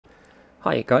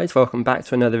Hi guys, welcome back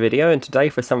to another video, and today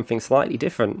for something slightly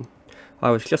different. I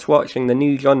was just watching the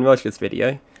new John Rogers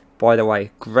video, by the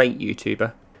way, great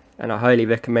YouTuber, and I highly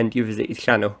recommend you visit his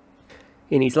channel.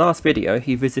 In his last video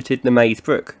he visited the Mayes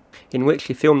Brook, in which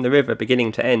he filmed the river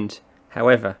beginning to end.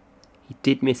 However, he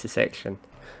did miss a section,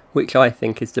 which I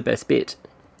think is the best bit,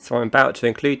 so I'm about to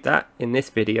include that in this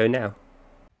video now.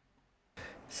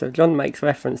 So John makes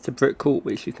reference to Brook Court,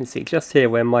 which you can see just here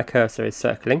where my cursor is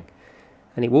circling,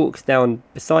 and he walks down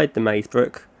beside the Mayes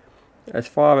Brook as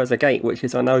far as a gate which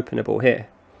is unopenable here,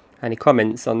 and he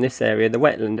comments on this area, the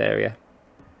wetland area,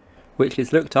 which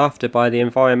is looked after by the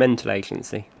Environmental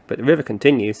Agency, but the river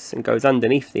continues and goes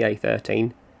underneath the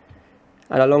A13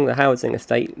 and along the housing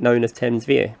estate known as Thames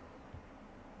View.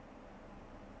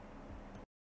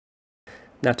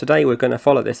 Now today we're going to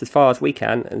follow this as far as we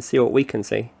can and see what we can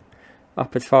see,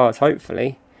 up as far as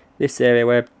hopefully this area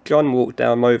where John walked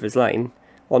down Movers Lane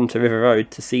onto River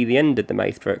Road to see the end of the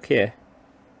Mayes Brook here.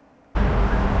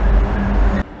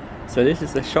 So this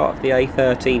is the shot of the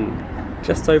A13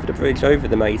 just over the bridge over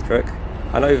the Mayes Brook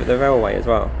and over the railway as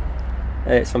well,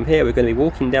 and it's from here we're going to be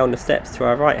walking down the steps to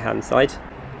our right hand side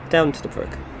down to the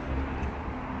brook.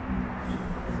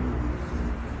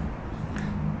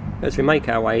 As we make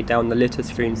our way down the litter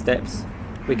strewn steps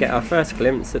we get our first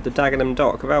glimpse of the Dagenham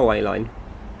Dock railway line,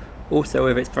 also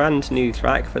with its brand new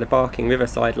track for the Barking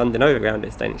Riverside London Overground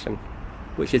extension,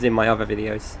 which is in my other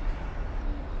videos.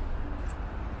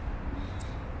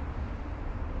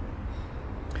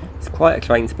 It's quite a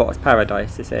train spotter's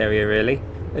paradise, this area really,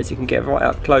 as you can get right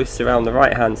up close around the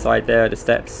right hand side there of the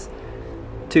steps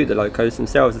to the locos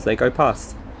themselves as they go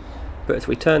past. But as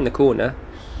we turn the corner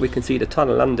we can see the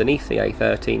tunnel underneath the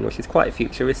A13, which is quite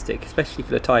futuristic, especially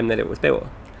for the time that it was built,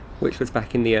 which was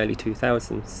back in the early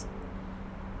 2000s.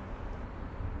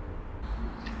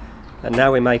 And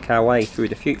now we make our way through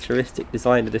the futuristic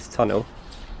design of this tunnel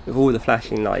with all the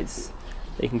flashing lights.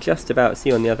 You can just about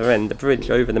see on the other end the bridge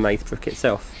over the Mayes Brook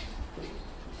itself.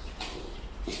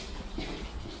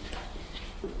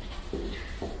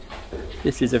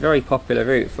 This is a very popular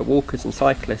route for walkers and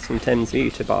cyclists from Thames View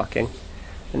to Barking,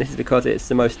 and this is because it's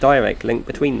the most direct link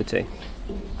between the two.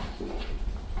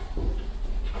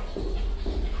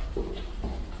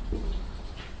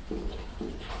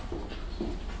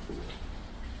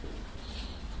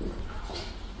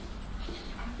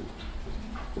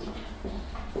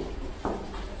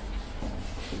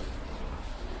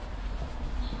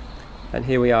 And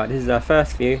here we are, this is our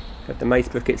first view of the Mayes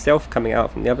Brook itself coming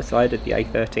out from the other side of the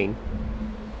A13.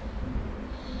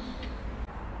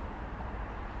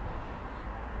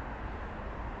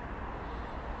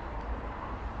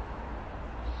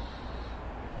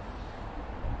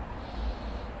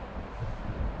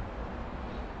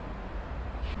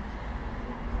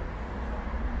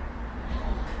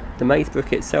 The Mayes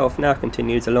Brook itself now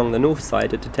continues along the north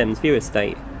side of the Thames View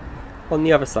estate, on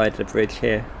the other side of the bridge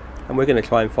here, and we're going to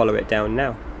try and follow it down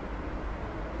now.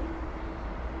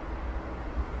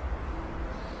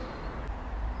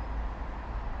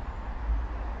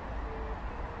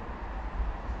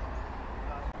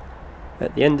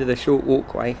 At the end of the short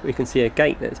walkway we can see a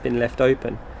gate that's been left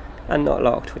open and not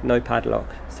locked with no padlock,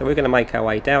 so we're going to make our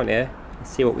way down here and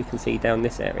see what we can see down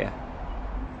this area.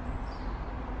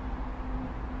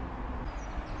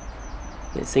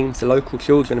 It seems the local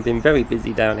children have been very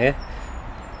busy down here.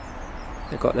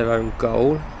 They've got their own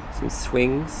goal, some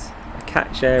swings, a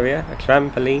catch area, a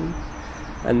trampoline,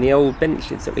 and the old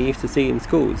benches that we used to see in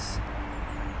schools.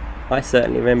 I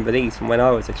certainly remember these from when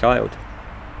I was a child.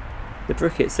 The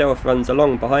brook itself runs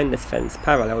along behind this fence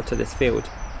parallel to this field.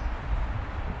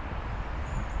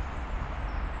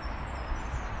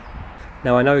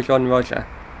 Now I know John Roger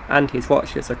and his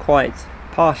watchers are quite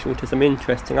partial to some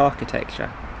interesting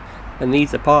architecture, and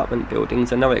these apartment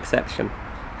buildings are no exception,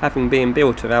 having been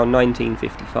built around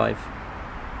 1955.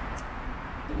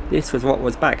 This was what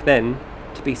was back then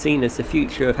to be seen as the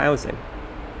future of housing,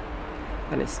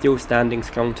 and it's still standing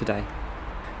strong today.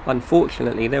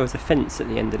 Unfortunately there was a fence at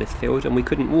the end of this field and we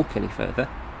couldn't walk any further,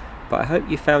 but I hope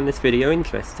you found this video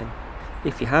interesting.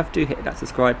 If you have, do hit that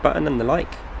subscribe button and the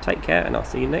like. Take care and I'll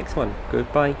see you next one.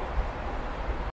 Goodbye.